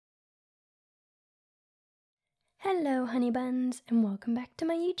Hello honey buns and welcome back to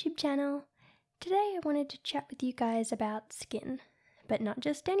my YouTube channel. Today I wanted to chat with you guys about skin, but not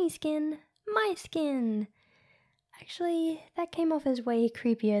just any skin, my skin. Actually, that came off as way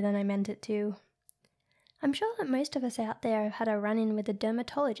creepier than I meant it to. I'm sure that most of us out there have had a run-in with a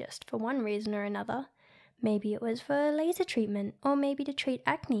dermatologist for one reason or another. Maybe it was for laser treatment or maybe to treat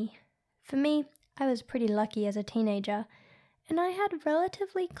acne. For me, I was pretty lucky as a teenager and I had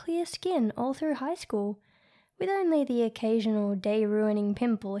relatively clear skin all through high school, with only the occasional day-ruining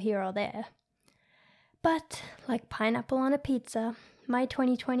pimple here or there. But, like pineapple on a pizza, my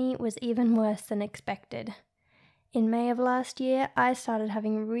 2020 was even worse than expected. In May of last year, I started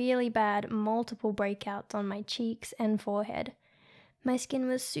having really bad multiple breakouts on my cheeks and forehead. My skin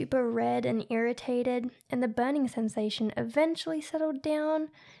was super red and irritated, and the burning sensation eventually settled down,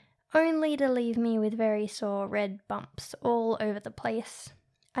 only to leave me with very sore red bumps all over the place.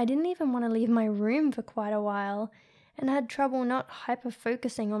 I didn't even want to leave my room for quite a while, and had trouble not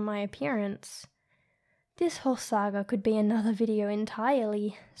hyper-focusing on my appearance. This whole saga could be another video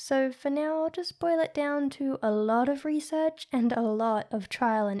entirely, so for now I'll just boil it down to a lot of research and a lot of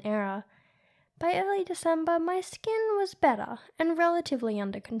trial and error. By early December, my skin was better and relatively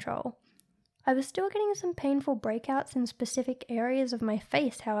under control. I was still getting some painful breakouts in specific areas of my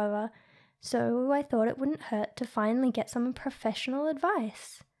face, however, so I thought it wouldn't hurt to finally get some professional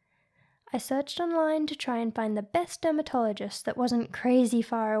advice. I searched online to try and find the best dermatologist that wasn't crazy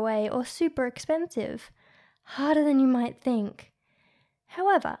far away or super expensive. Harder than you might think.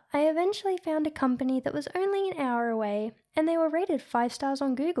 However, I eventually found a company that was only an hour away, and they were rated 5 stars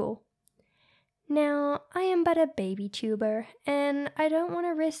on Google. Now, I am but a baby tuber, and I don't want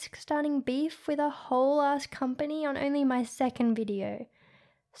to risk starting beef with a whole-ass company on only my second video.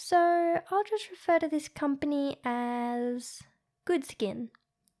 So, I'll just refer to this company as Good Skin.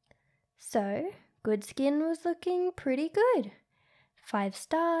 So, Good Skin was looking pretty good. 5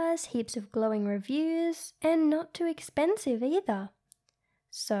 stars, heaps of glowing reviews, and not too expensive either.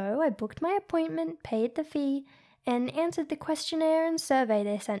 So, I booked my appointment, paid the fee, and answered the questionnaire and survey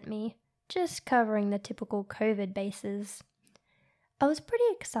they sent me, just covering the typical COVID bases. I was pretty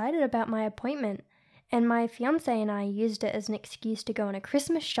excited about my appointment, and my fiancé and I used it as an excuse to go on a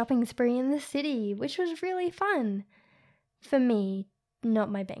Christmas shopping spree in the city, which was really fun. For me,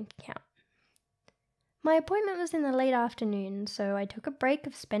 not my bank account. My appointment was in the late afternoon, so I took a break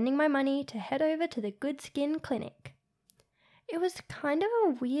of spending my money to head over to the Good Skin clinic. It was kind of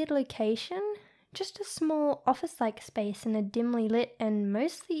a weird location, just a small office-like space in a dimly lit and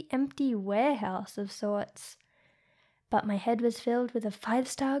mostly empty warehouse of sorts. But my head was filled with the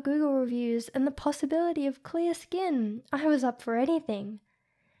 5-star Google reviews and the possibility of clear skin. I was up for anything.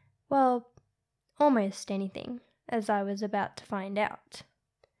 Well, almost anything, as I was about to find out.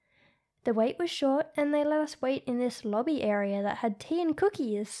 The wait was short, and they let us wait in this lobby area that had tea and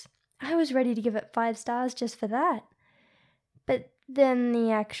cookies. I was ready to give it 5 stars just for that. But then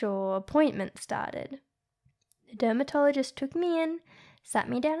the actual appointment started. The dermatologist took me in, sat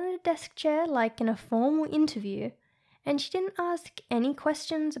me down in a desk chair like in a formal interview, and she didn't ask any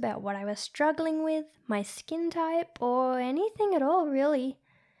questions about what I was struggling with, my skin type, or anything at all really.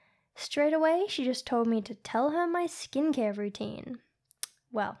 Straight away, she just told me to tell her my skincare routine.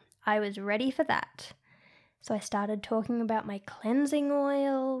 Well, I was ready for that. So I started talking about my cleansing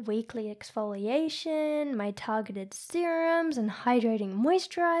oil, weekly exfoliation, my targeted serums and hydrating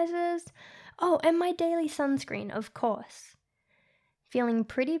moisturizers. Oh, and my daily sunscreen, of course. Feeling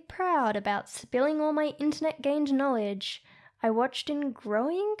pretty proud about spilling all my internet-gained knowledge, I watched in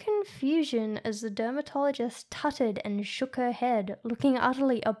growing confusion as the dermatologist tutted and shook her head, looking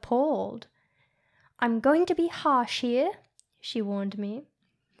utterly appalled. "I'm going to be harsh here," she warned me.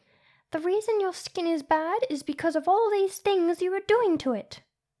 "The reason your skin is bad is because of all these things you are doing to it."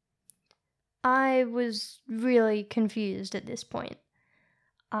 I was really confused at this point.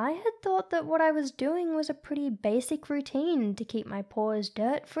 I had thought that what I was doing was a pretty basic routine to keep my pores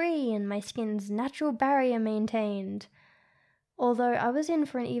dirt-free and my skin's natural barrier maintained. Although I was in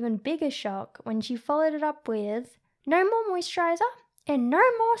for an even bigger shock when she followed it up with, "No more moisturizer and no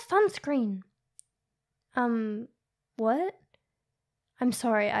more sunscreen." What? I'm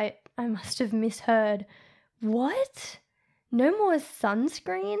sorry, I must have misheard. What? No more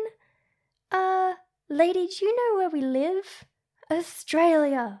sunscreen? Lady, do you know where we live?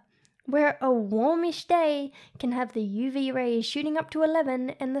 Australia, where a warmish day can have the UV rays shooting up to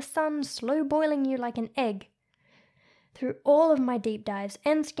 11 and the sun slow boiling you like an egg. Through all of my deep dives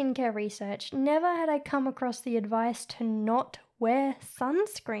and skincare research, never had I come across the advice to not wear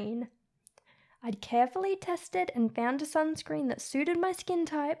sunscreen. I'd carefully tested and found a sunscreen that suited my skin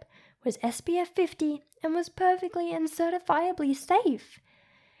type, was SPF 50 and was perfectly and certifiably safe.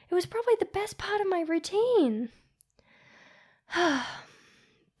 It was probably the best part of my routine.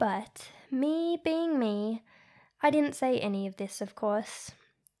 But me being me, I didn't say any of this, of course.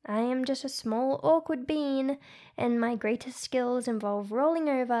 I am just a small, awkward bean, and my greatest skills involve rolling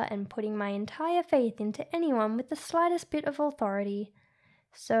over and putting my entire faith into anyone with the slightest bit of authority.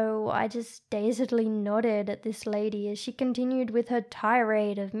 So I just dazedly nodded at this lady as she continued with her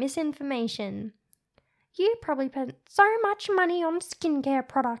tirade of misinformation. "You probably spent so much money on skincare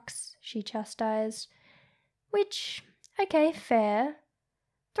products," she chastised. Which, okay, fair.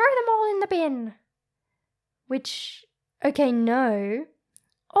 "Throw them all in the bin." Which, okay, no.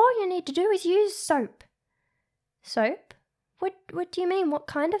 "All you need to do is use soap." "Soap? What do you mean? What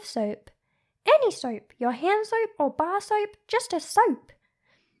kind of soap?" "Any soap. Your hand soap or bar soap. Just a soap."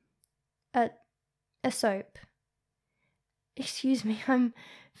 A soap. Excuse me, I'm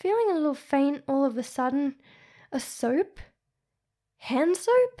feeling a little faint all of a sudden. A soap? Hand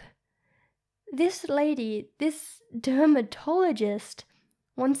soap? This lady, this dermatologist,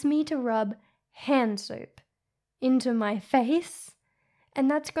 wants me to rub hand soap into my face, and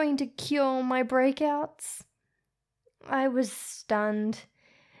that's going to cure my breakouts? I was stunned.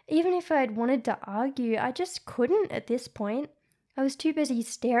 Even if I'd wanted to argue, I just couldn't at this point. I was too busy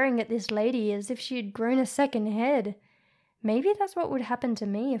staring at this lady as if she had grown a second head. Maybe that's what would happen to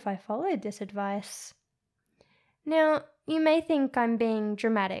me if I followed this advice. Now, you may think I'm being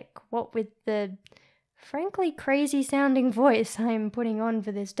dramatic, what with the frankly crazy-sounding voice I'm putting on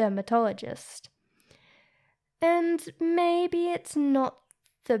for this dermatologist. And maybe it's not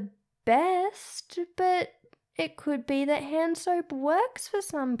the best, but it could be that hand soap works for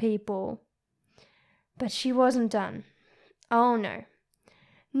some people. But she wasn't done. Oh no.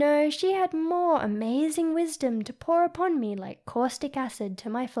 No, she had more amazing wisdom to pour upon me like caustic acid to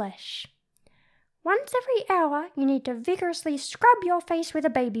my flesh. "Once every hour, you need to vigorously scrub your face with a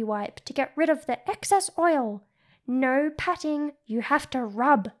baby wipe to get rid of the excess oil. No patting, you have to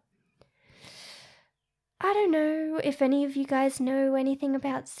rub." I don't know if any of you guys know anything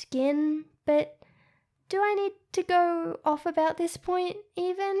about skin, but do I need to go off about this point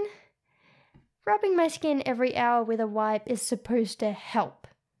even? Rubbing my skin every hour with a wipe is supposed to help.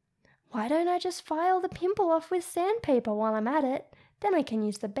 Why don't I just file the pimple off with sandpaper while I'm at it? Then I can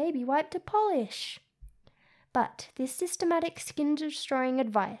use the baby wipe to polish. But this systematic skin-destroying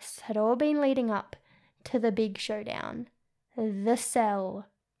advice had all been leading up to the big showdown. The cell.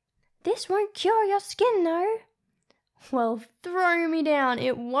 "This won't cure your skin, though." Well, throw me down,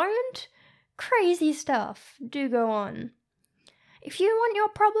 it won't? Crazy stuff. Do go on. "If you want your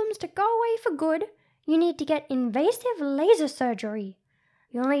problems to go away for good, you need to get invasive laser surgery.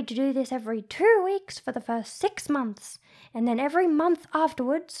 You'll need to do this every 2 weeks for the first 6 months, and then every month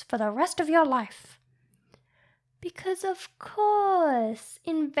afterwards for the rest of your life." Because of course,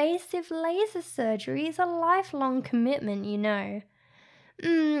 invasive laser surgery is a lifelong commitment, you know.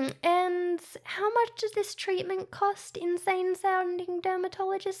 And how much does this treatment cost, insane-sounding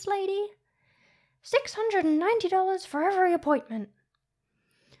dermatologist lady? $690 for every appointment.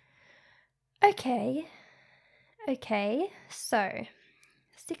 Okay, so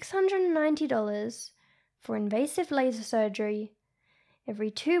 $690 for invasive laser surgery every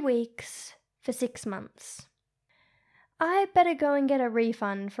 2 weeks for 6 months. I better go and get a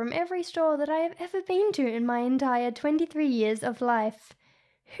refund from every store that I have ever been to in my entire 23 years of life.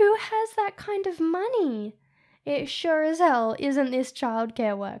 Who has that kind of money? It sure as hell isn't this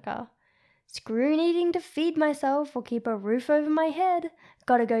childcare worker. Screw needing to feed myself or keep a roof over my head.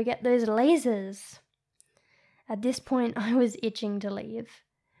 Gotta go get those lasers. At this point, I was itching to leave.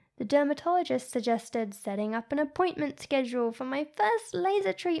 The dermatologist suggested setting up an appointment schedule for my first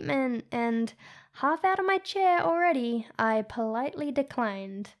laser treatment, and half out of my chair already, I politely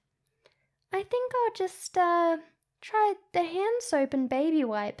declined. I think I'll just, try the hand soap and baby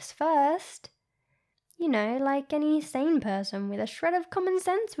wipes first. You know, like any sane person with a shred of common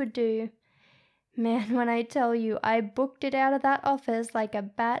sense would do. Man, when I tell you, I booked it out of that office like a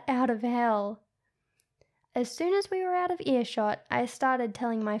bat out of hell. As soon as we were out of earshot, I started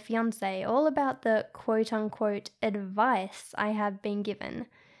telling my fiancé all about the quote-unquote advice I have been given,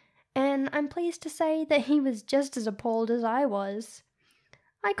 and I'm pleased to say that he was just as appalled as I was.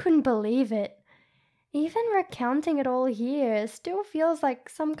 I couldn't believe it. Even recounting it all here still feels like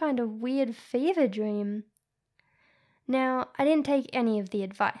some kind of weird fever dream. Now, I didn't take any of the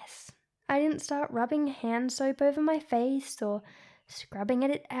advice. I didn't start rubbing hand soap over my face or scrubbing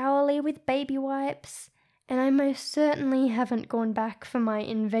at it hourly with baby wipes, and I most certainly haven't gone back for my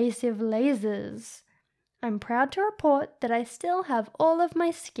invasive lasers. I'm proud to report that I still have all of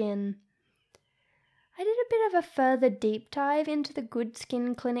my skin. I did a bit of a further deep dive into the Good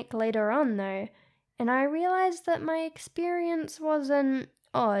Skin Clinic later on though, and I realized that my experience wasn't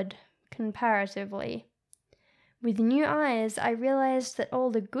odd, comparatively. With new eyes, I realized that all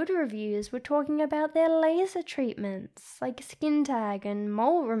the good reviews were talking about their laser treatments, like skin tag and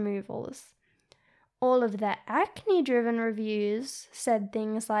mole removals. All of the acne-driven reviews said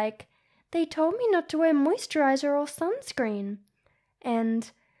things like, "They told me not to wear moisturizer or sunscreen,"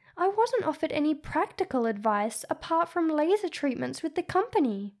 and "I wasn't offered any practical advice apart from laser treatments with the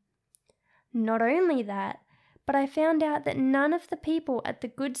company." Not only that, but I found out that none of the people at the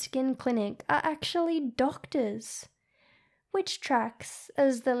Good Skin Clinic are actually doctors. Which tracks,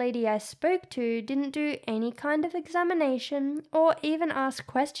 as the lady I spoke to didn't do any kind of examination or even ask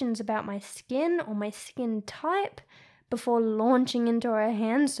questions about my skin or my skin type before launching into her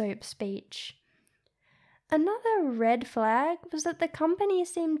hand soap speech. Another red flag was that the company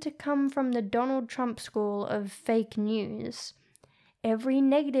seemed to come from the Donald Trump school of fake news. Every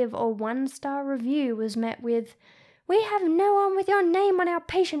negative or one-star review was met with, "We have no one with your name on our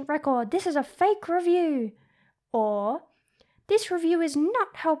patient record. This is a fake review." Or, "This review is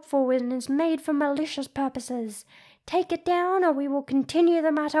not helpful and is made for malicious purposes. Take it down or we will continue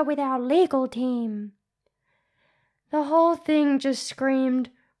the matter with our legal team." The whole thing just screamed,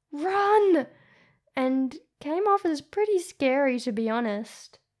 "Run!" and came off as pretty scary, to be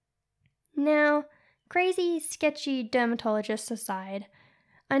honest. Now, crazy, sketchy dermatologists aside,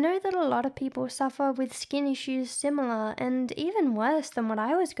 I know that a lot of people suffer with skin issues similar and even worse than what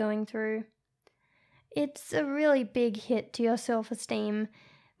I was going through. It's a really big hit to your self-esteem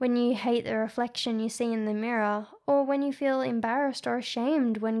when you hate the reflection you see in the mirror, or when you feel embarrassed or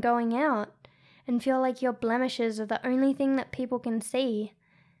ashamed when going out and feel like your blemishes are the only thing that people can see,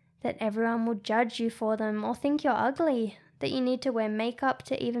 that everyone will judge you for them or think you're ugly, that you need to wear makeup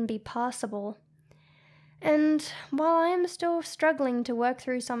to even be passable. And while I am still struggling to work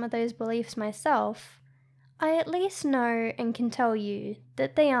through some of those beliefs myself, I at least know and can tell you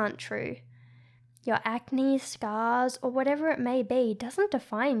that they aren't true. Your acne, scars, or whatever it may be doesn't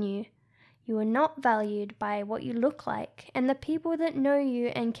define you. You are not valued by what you look like, and the people that know you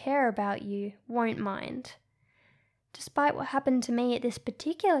and care about you won't mind. Despite what happened to me at this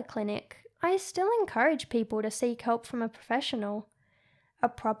particular clinic, I still encourage people to seek help from a professional. A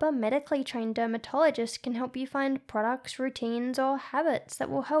proper medically trained dermatologist can help you find products, routines, or habits that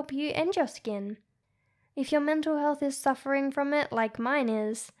will help you and your skin. If your mental health is suffering from it like mine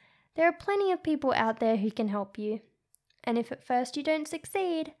is, there are plenty of people out there who can help you. And if at first you don't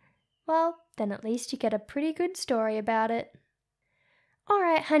succeed, well, then at least you get a pretty good story about it.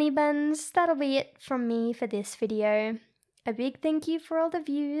 Alright, honey buns, that'll be it from me for this video. A big thank you for all the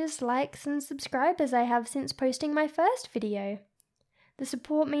views, likes, and subscribers I have since posting my first video. The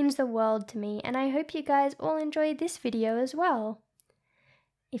support means the world to me, and I hope you guys all enjoyed this video as well.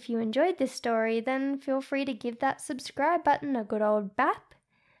 If you enjoyed this story, then feel free to give that subscribe button a good old bap,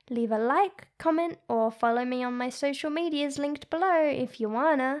 leave a like, comment, or follow me on my social medias linked below if you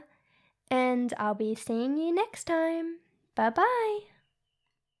wanna, and I'll be seeing you next time. Bye bye!